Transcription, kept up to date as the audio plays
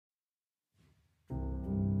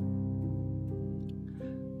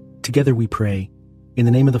Together we pray, in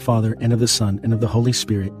the name of the Father, and of the Son, and of the Holy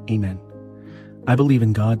Spirit. Amen. I believe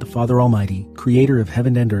in God, the Father Almighty, creator of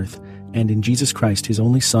heaven and earth, and in Jesus Christ, his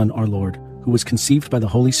only Son, our Lord, who was conceived by the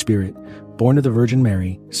Holy Spirit, born of the Virgin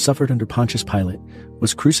Mary, suffered under Pontius Pilate,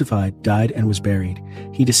 was crucified, died, and was buried.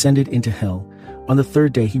 He descended into hell. On the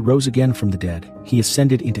third day he rose again from the dead. He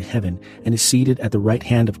ascended into heaven, and is seated at the right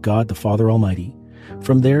hand of God the Father Almighty.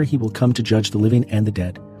 From there he will come to judge the living and the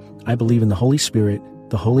dead. I believe in the Holy Spirit,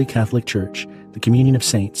 the Holy Catholic Church, the communion of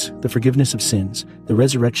saints, the forgiveness of sins, the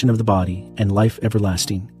resurrection of the body, and life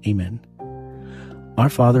everlasting. Amen. Our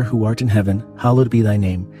Father, who art in heaven, hallowed be thy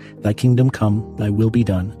name. Thy kingdom come, thy will be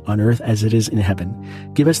done, on earth as it is in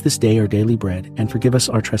heaven. Give us this day our daily bread, and forgive us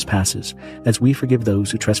our trespasses, as we forgive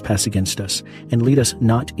those who trespass against us. And lead us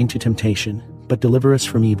not into temptation, but deliver us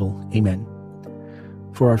from evil. Amen.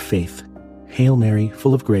 For our faith. Hail Mary,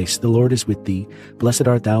 full of grace, the Lord is with thee. Blessed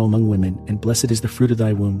art thou among women, and blessed is the fruit of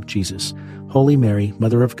thy womb, Jesus. Holy Mary,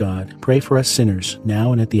 Mother of God, pray for us sinners,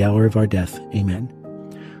 now and at the hour of our death. Amen.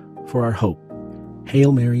 For our hope.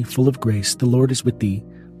 Hail Mary, full of grace, the Lord is with thee.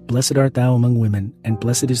 Blessed art thou among women, and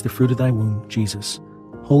blessed is the fruit of thy womb, Jesus.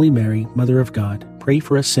 Holy Mary, Mother of God, pray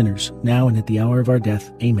for us sinners, now and at the hour of our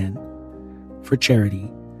death. Amen. For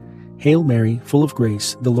charity. Hail Mary, full of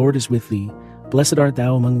grace, the Lord is with thee. Blessed art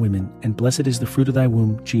thou among women, and blessed is the fruit of thy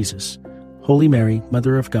womb, Jesus. Holy Mary,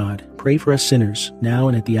 Mother of God, pray for us sinners, now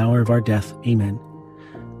and at the hour of our death. Amen.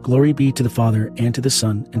 Glory be to the Father, and to the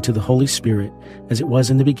Son, and to the Holy Spirit, as it was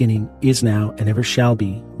in the beginning, is now, and ever shall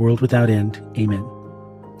be, world without end. Amen.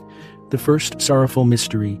 The first sorrowful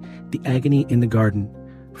mystery, the agony in the garden.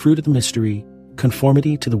 Fruit of the mystery,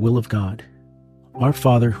 conformity to the will of God. Our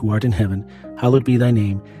Father, who art in heaven, hallowed be thy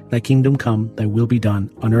name. Thy kingdom come, thy will be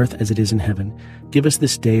done, on earth as it is in heaven. Give us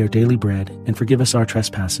this day our daily bread, and forgive us our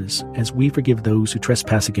trespasses, as we forgive those who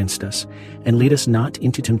trespass against us. And lead us not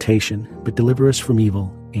into temptation, but deliver us from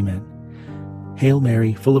evil. Amen. Hail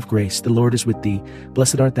Mary, full of grace, the Lord is with thee.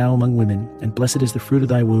 Blessed art thou among women, and blessed is the fruit of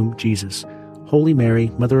thy womb, Jesus. Holy Mary,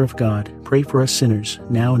 Mother of God, pray for us sinners,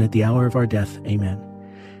 now and at the hour of our death. Amen.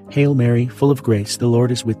 Hail Mary, full of grace, the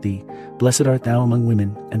Lord is with thee. Blessed art thou among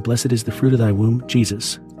women, and blessed is the fruit of thy womb,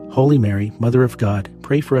 Jesus. Holy Mary, Mother of God,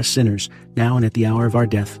 pray for us sinners, now and at the hour of our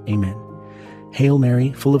death. Amen. Hail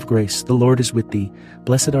Mary, full of grace, the Lord is with thee.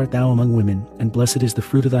 Blessed art thou among women, and blessed is the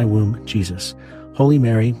fruit of thy womb, Jesus. Holy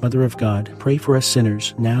Mary, Mother of God, pray for us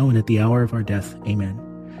sinners, now and at the hour of our death. Amen.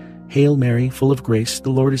 Hail Mary, full of grace, the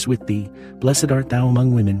Lord is with thee. Blessed art thou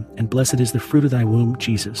among women, and blessed is the fruit of thy womb,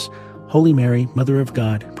 Jesus. Holy Mary, Mother of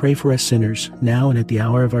God, pray for us sinners, now and at the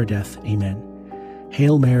hour of our death. Amen.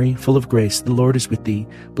 Hail Mary, full of grace, the Lord is with thee.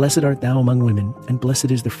 Blessed art thou among women, and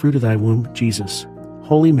blessed is the fruit of thy womb, Jesus.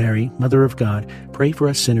 Holy Mary, Mother of God, pray for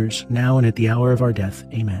us sinners, now and at the hour of our death.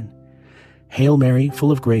 Amen. Hail Mary,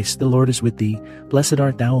 full of grace, the Lord is with thee. Blessed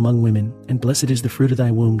art thou among women, and blessed is the fruit of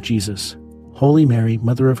thy womb, Jesus. Holy Mary,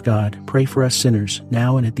 Mother of God, pray for us sinners,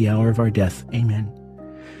 now and at the hour of our death. Amen.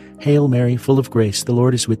 Hail Mary, full of grace, the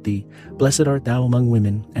Lord is with thee. Blessed art thou among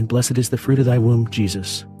women, and blessed is the fruit of thy womb,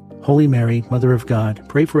 Jesus. Holy Mary, Mother of God,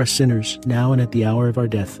 pray for us sinners, now and at the hour of our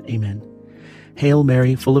death. Amen. Hail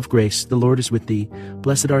Mary, full of grace, the Lord is with thee.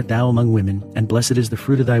 Blessed art thou among women, and blessed is the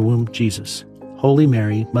fruit of thy womb, Jesus. Holy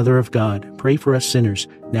Mary, Mother of God, pray for us sinners,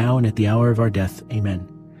 now and at the hour of our death. Amen.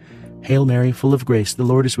 Hail Mary, full of grace, the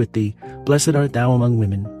Lord is with thee. Blessed art thou among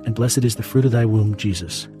women, and blessed is the fruit of thy womb,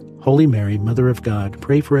 Jesus. Holy Mary, Mother of God,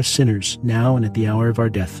 pray for us sinners, now and at the hour of our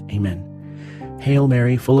death. Amen. Hail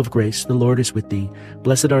Mary, full of grace, the Lord is with thee.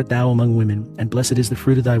 Blessed art thou among women, and blessed is the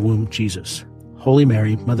fruit of thy womb, Jesus. Holy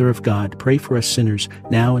Mary, Mother of God, pray for us sinners,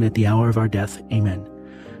 now and at the hour of our death. Amen.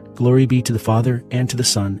 Glory be to the Father, and to the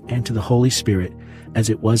Son, and to the Holy Spirit, as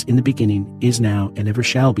it was in the beginning, is now, and ever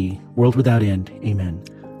shall be, world without end. Amen.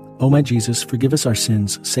 O my Jesus, forgive us our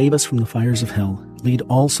sins, save us from the fires of hell, lead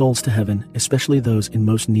all souls to heaven, especially those in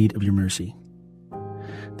most need of your mercy.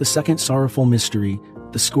 The second sorrowful mystery,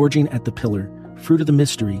 the scourging at the pillar. Fruit of the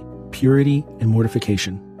mystery, purity and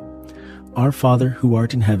mortification. Our Father, who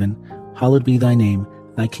art in heaven, hallowed be thy name.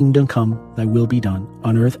 Thy kingdom come, thy will be done,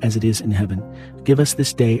 on earth as it is in heaven. Give us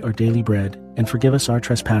this day our daily bread, and forgive us our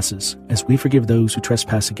trespasses, as we forgive those who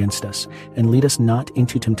trespass against us. And lead us not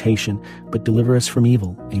into temptation, but deliver us from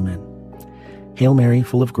evil. Amen. Hail Mary,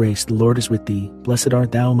 full of grace, the Lord is with thee. Blessed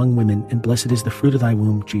art thou among women, and blessed is the fruit of thy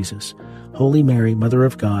womb, Jesus. Holy Mary, Mother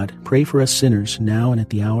of God, pray for us sinners, now and at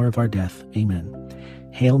the hour of our death. Amen.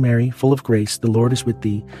 Hail Mary, full of grace, the Lord is with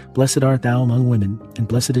thee. Blessed art thou among women, and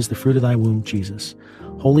blessed is the fruit of thy womb, Jesus.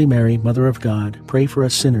 Holy Mary, Mother of God, pray for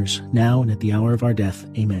us sinners, now and at the hour of our death.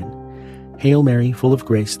 Amen. Hail Mary, full of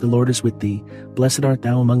grace, the Lord is with thee. Blessed art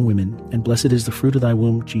thou among women, and blessed is the fruit of thy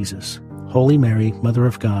womb, Jesus. Holy Mary, Mother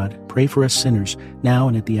of God, pray for us sinners, now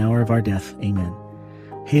and at the hour of our death. Amen.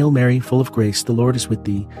 Hail Mary, full of grace, the Lord is with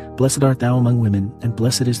thee. Blessed art thou among women, and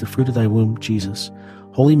blessed is the fruit of thy womb, Jesus.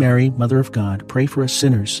 Holy Mary, Mother of God, pray for us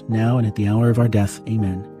sinners, now and at the hour of our death.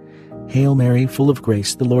 Amen. Hail Mary, full of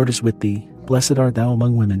grace, the Lord is with thee. Blessed art thou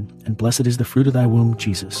among women, and blessed is the fruit of thy womb,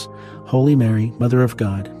 Jesus. Holy Mary, Mother of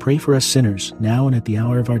God, pray for us sinners, now and at the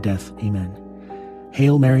hour of our death. Amen.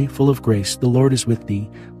 Hail Mary, full of grace, the Lord is with thee.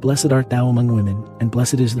 Blessed art thou among women, and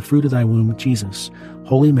blessed is the fruit of thy womb, Jesus.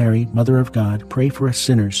 Holy Mary, Mother of God, pray for us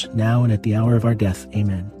sinners, now and at the hour of our death.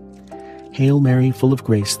 Amen. Hail Mary, full of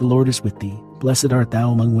grace, the Lord is with thee. Blessed art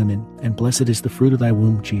thou among women, and blessed is the fruit of thy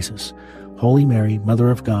womb, Jesus. Holy Mary, Mother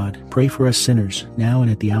of God, pray for us sinners, now and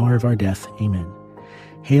at the hour of our death. Amen.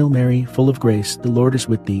 Hail Mary, full of grace, the Lord is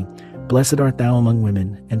with thee. Blessed art thou among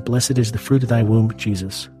women, and blessed is the fruit of thy womb,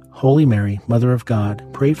 Jesus. Holy Mary, Mother of God,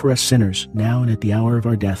 pray for us sinners, now and at the hour of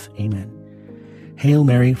our death. Amen. Hail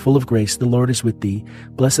Mary, full of grace, the Lord is with thee.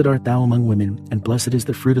 Blessed art thou among women, and blessed is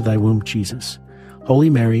the fruit of thy womb, Jesus. Holy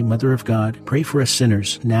Mary, Mother of God, pray for us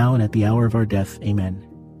sinners, now and at the hour of our death. Amen.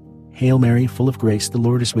 Hail Mary, full of grace, the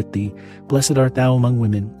Lord is with thee. Blessed art thou among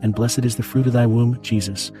women, and blessed is the fruit of thy womb,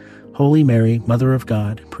 Jesus. Holy Mary, Mother of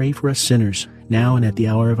God, pray for us sinners, now and at the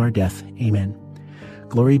hour of our death. Amen.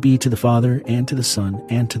 Glory be to the Father, and to the Son,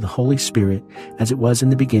 and to the Holy Spirit, as it was in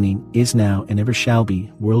the beginning, is now, and ever shall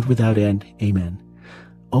be, world without end. Amen.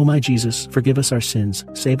 O my Jesus, forgive us our sins,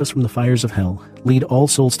 save us from the fires of hell, lead all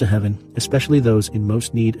souls to heaven, especially those in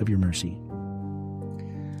most need of your mercy.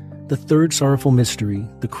 The third sorrowful mystery,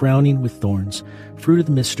 the crowning with thorns. Fruit of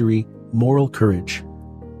the mystery, moral courage.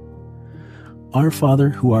 Our Father,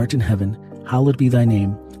 who art in heaven, hallowed be thy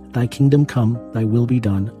name. Thy kingdom come, thy will be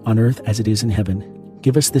done, on earth as it is in heaven.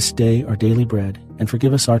 Give us this day our daily bread, and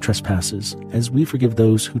forgive us our trespasses, as we forgive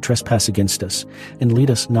those who trespass against us. And lead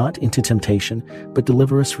us not into temptation, but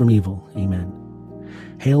deliver us from evil. Amen.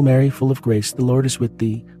 Hail Mary, full of grace, the Lord is with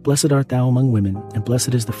thee. Blessed art thou among women, and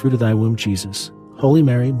blessed is the fruit of thy womb, Jesus. Holy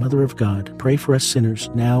Mary, Mother of God, pray for us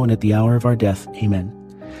sinners, now and at the hour of our death. Amen.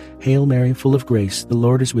 Hail Mary, full of grace, the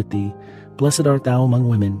Lord is with thee. Blessed art thou among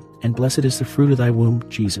women, and blessed is the fruit of thy womb,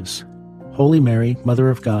 Jesus. Holy Mary, Mother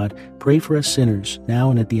of God, pray for us sinners,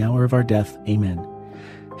 now and at the hour of our death. Amen.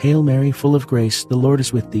 Hail Mary, full of grace, the Lord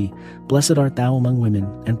is with thee. Blessed art thou among women,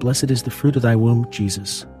 and blessed is the fruit of thy womb,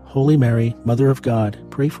 Jesus. Holy Mary, Mother of God,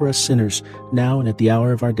 pray for us sinners, now and at the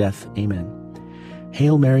hour of our death. Amen.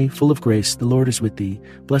 Hail Mary, full of grace, the Lord is with thee.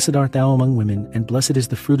 Blessed art thou among women, and blessed is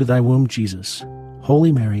the fruit of thy womb, Jesus.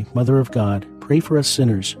 Holy Mary, Mother of God, pray for us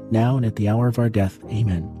sinners, now and at the hour of our death.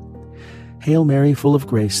 Amen. Hail Mary, full of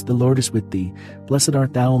grace, the Lord is with thee. Blessed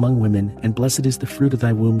art thou among women, and blessed is the fruit of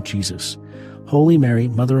thy womb, Jesus. Holy Mary,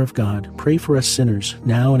 Mother of God, pray for us sinners,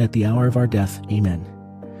 now and at the hour of our death. Amen.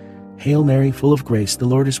 Hail Mary, full of grace, the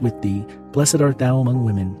Lord is with thee. Blessed art thou among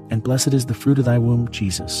women, and blessed is the fruit of thy womb,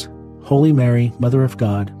 Jesus. Holy Mary, Mother of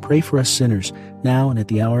God, pray for us sinners, now and at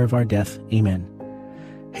the hour of our death. Amen.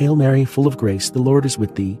 Hail Mary, full of grace, the Lord is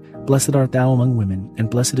with thee. Blessed art thou among women, and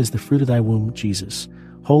blessed is the fruit of thy womb, Jesus.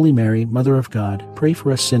 Holy Mary, Mother of God, pray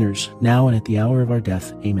for us sinners, now and at the hour of our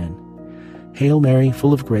death. Amen. Hail Mary,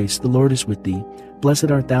 full of grace, the Lord is with thee.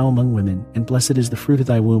 Blessed art thou among women, and blessed is the fruit of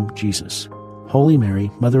thy womb, Jesus. Holy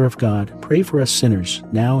Mary, Mother of God, pray for us sinners,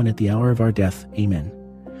 now and at the hour of our death. Amen.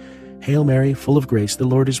 Hail Mary, full of grace, the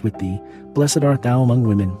Lord is with thee. Blessed art thou among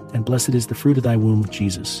women, and blessed is the fruit of thy womb,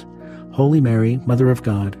 Jesus. Holy Mary, Mother of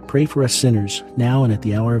God, pray for us sinners, now and at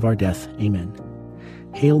the hour of our death. Amen.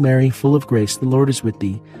 Hail Mary, full of grace, the Lord is with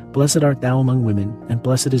thee. Blessed art thou among women, and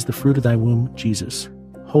blessed is the fruit of thy womb, Jesus.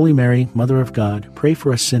 Holy Mary, Mother of God, pray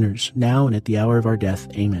for us sinners, now and at the hour of our death.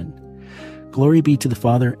 Amen. Glory be to the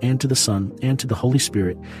Father, and to the Son, and to the Holy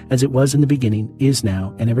Spirit, as it was in the beginning, is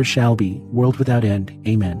now, and ever shall be, world without end.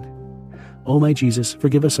 Amen. O my Jesus,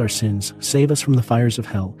 forgive us our sins, save us from the fires of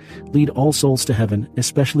hell, lead all souls to heaven,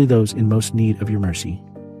 especially those in most need of your mercy.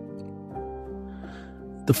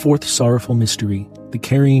 The fourth sorrowful mystery, the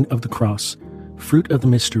carrying of the cross. Fruit of the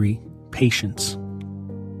mystery, patience.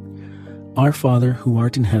 Our Father, who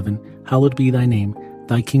art in heaven, hallowed be thy name.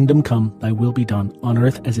 Thy kingdom come, thy will be done, on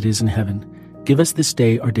earth as it is in heaven. Give us this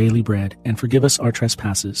day our daily bread, and forgive us our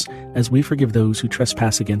trespasses, as we forgive those who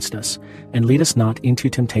trespass against us. And lead us not into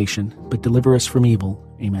temptation, but deliver us from evil.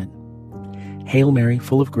 Amen. Hail Mary,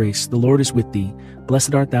 full of grace, the Lord is with thee.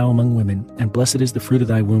 Blessed art thou among women, and blessed is the fruit of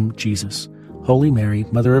thy womb, Jesus. Holy Mary,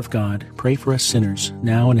 Mother of God, pray for us sinners,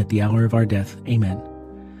 now and at the hour of our death. Amen.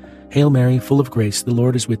 Hail Mary, full of grace, the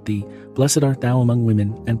Lord is with thee. Blessed art thou among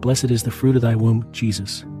women, and blessed is the fruit of thy womb,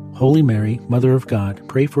 Jesus. Holy Mary, Mother of God,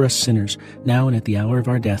 pray for us sinners, now and at the hour of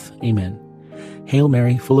our death. Amen. Hail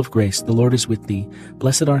Mary, full of grace, the Lord is with thee.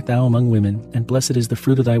 Blessed art thou among women, and blessed is the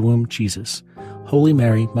fruit of thy womb, Jesus. Holy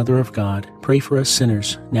Mary, Mother of God, pray for us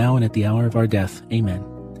sinners, now and at the hour of our death. Amen.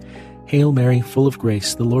 Hail Mary, full of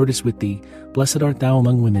grace, the Lord is with thee. Blessed art thou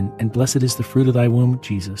among women, and blessed is the fruit of thy womb,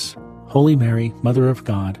 Jesus. Holy Mary, Mother of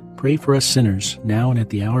God, pray for us sinners, now and at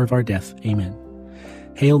the hour of our death. Amen.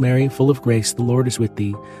 Hail Mary, full of grace, the Lord is with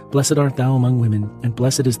thee. Blessed art thou among women, and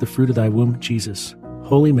blessed is the fruit of thy womb, Jesus.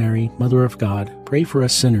 Holy Mary, Mother of God, pray for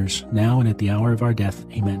us sinners, now and at the hour of our death.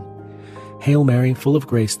 Amen. Hail Mary, full of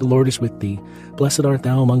grace, the Lord is with thee. Blessed art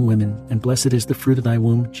thou among women, and blessed is the fruit of thy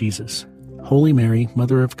womb, Jesus. Holy Mary,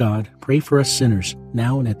 Mother of God, pray for us sinners,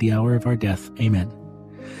 now and at the hour of our death. Amen.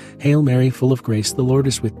 Hail Mary, full of grace, the Lord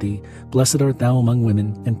is with thee. Blessed art thou among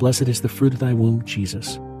women, and blessed is the fruit of thy womb,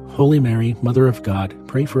 Jesus. Holy Mary, Mother of God,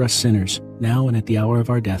 pray for us sinners, now and at the hour of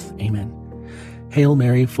our death. Amen. Hail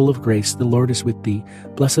Mary, full of grace, the Lord is with thee.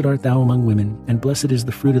 Blessed art thou among women, and blessed is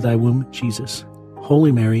the fruit of thy womb, Jesus.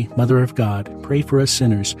 Holy Mary, Mother of God, pray for us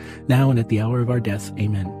sinners, now and at the hour of our death.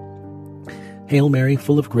 Amen. Hail Mary,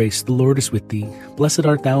 full of grace, the Lord is with thee. Blessed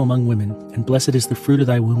art thou among women, and blessed is the fruit of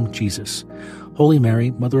thy womb, Jesus. Holy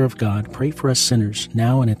Mary, Mother of God, pray for us sinners,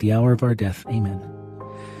 now and at the hour of our death. Amen.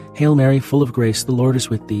 Hail Mary, full of grace, the Lord is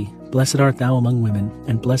with thee. Blessed art thou among women,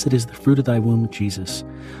 and blessed is the fruit of thy womb, Jesus.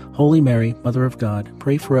 Holy Mary, Mother of God,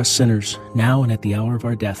 pray for us sinners, now and at the hour of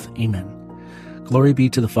our death. Amen. Glory be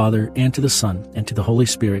to the Father, and to the Son, and to the Holy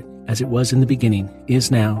Spirit, as it was in the beginning,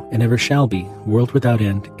 is now, and ever shall be, world without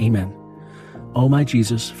end. Amen. O my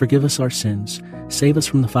Jesus, forgive us our sins, save us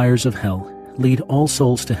from the fires of hell, lead all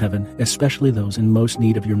souls to heaven, especially those in most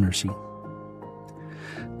need of your mercy.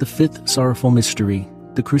 The fifth sorrowful mystery,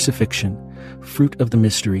 the Crucifixion, fruit of the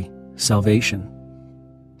mystery, salvation.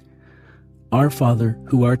 Our Father,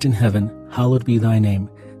 who art in heaven, hallowed be thy name.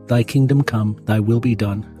 Thy kingdom come, thy will be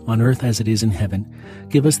done, on earth as it is in heaven.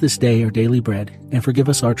 Give us this day our daily bread, and forgive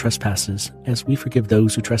us our trespasses, as we forgive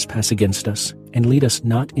those who trespass against us. And lead us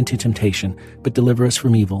not into temptation, but deliver us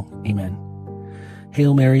from evil. Amen.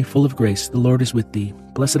 Hail Mary, full of grace, the Lord is with thee.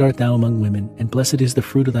 Blessed art thou among women, and blessed is the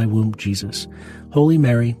fruit of thy womb, Jesus. Holy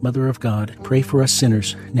Mary, Mother of God, pray for us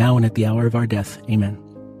sinners, now and at the hour of our death. Amen.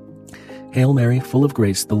 Hail Mary, full of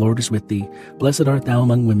grace, the Lord is with thee. Blessed art thou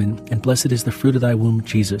among women, and blessed is the fruit of thy womb,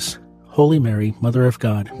 Jesus. Holy Mary, Mother of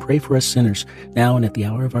God, pray for us sinners, now and at the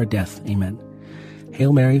hour of our death. Amen.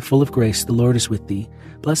 Hail Mary, full of grace, the Lord is with thee.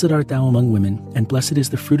 Blessed art thou among women, and blessed is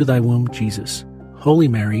the fruit of thy womb, Jesus. Holy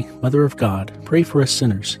Mary, Mother of God, pray for us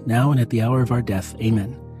sinners, now and at the hour of our death.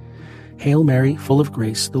 Amen. Hail Mary, full of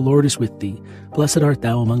grace, the Lord is with thee. Blessed art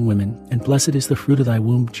thou among women, and blessed is the fruit of thy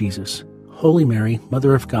womb, Jesus. Holy Mary,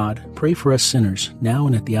 Mother of God, pray for us sinners, now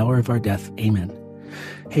and at the hour of our death. Amen.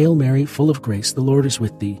 Hail Mary, full of grace, the Lord is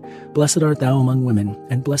with thee. Blessed art thou among women,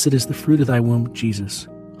 and blessed is the fruit of thy womb, Jesus.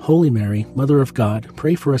 Holy Mary, Mother of God,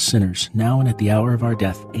 pray for us sinners, now and at the hour of our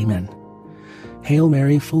death. Amen. Hail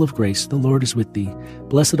Mary, full of grace, the Lord is with thee.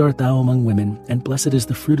 Blessed art thou among women, and blessed is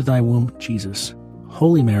the fruit of thy womb, Jesus.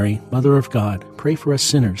 Holy Mary, Mother of God, pray for us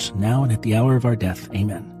sinners, now and at the hour of our death.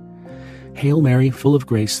 Amen. Hail Mary, full of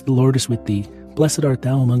grace, the Lord is with thee. Blessed art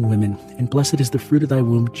thou among women, and blessed is the fruit of thy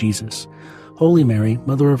womb, Jesus. Holy Mary,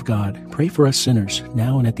 Mother of God, pray for us sinners,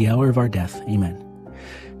 now and at the hour of our death. Amen.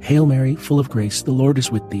 Hail Mary, full of grace, the Lord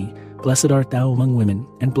is with thee. Blessed art thou among women,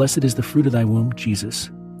 and blessed is the fruit of thy womb, Jesus.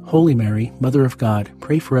 Holy Mary, Mother of God,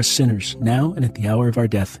 pray for us sinners, now and at the hour of our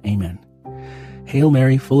death. Amen. Hail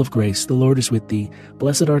Mary, full of grace, the Lord is with thee.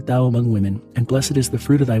 Blessed art thou among women, and blessed is the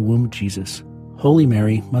fruit of thy womb, Jesus. Holy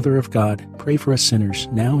Mary, Mother of God, pray for us sinners,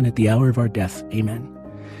 now and at the hour of our death. Amen.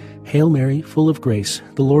 Hail Mary, full of grace,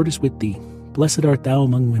 the Lord is with thee. Blessed art thou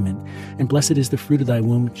among women, and blessed is the fruit of thy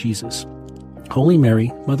womb, Jesus. Holy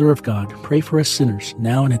Mary, Mother of God, pray for us sinners,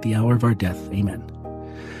 now and at the hour of our death. Amen.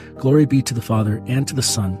 Glory be to the Father, and to the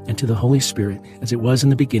Son, and to the Holy Spirit, as it was in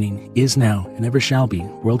the beginning, is now, and ever shall be,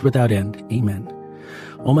 world without end. Amen.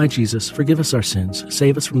 O my Jesus, forgive us our sins,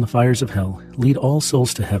 save us from the fires of hell, lead all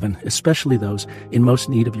souls to heaven, especially those in most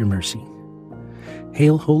need of your mercy.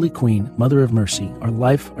 Hail, Holy Queen, Mother of Mercy, our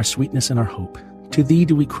life, our sweetness, and our hope. To thee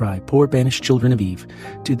do we cry, poor banished children of Eve.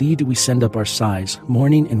 To thee do we send up our sighs,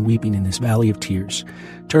 mourning and weeping in this valley of tears.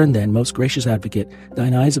 Turn then, most gracious Advocate,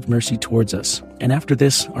 thine eyes of mercy towards us, and after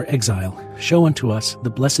this, our exile, show unto us the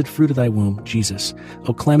blessed fruit of thy womb, Jesus.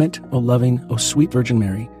 O clement, O loving, O sweet Virgin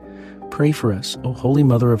Mary, pray for us, O Holy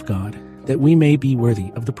Mother of God, that we may be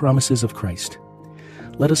worthy of the promises of Christ.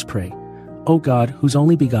 Let us pray. O God, whose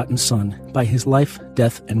only begotten Son, by his life,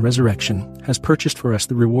 death, and resurrection, has purchased for us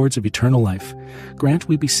the rewards of eternal life, grant,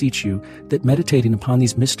 we beseech you, that meditating upon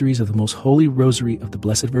these mysteries of the most holy Rosary of the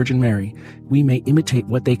Blessed Virgin Mary, we may imitate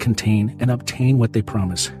what they contain and obtain what they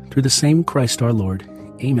promise. Through the same Christ our Lord.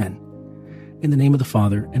 Amen. In the name of the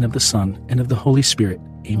Father, and of the Son, and of the Holy Spirit.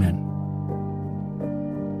 Amen.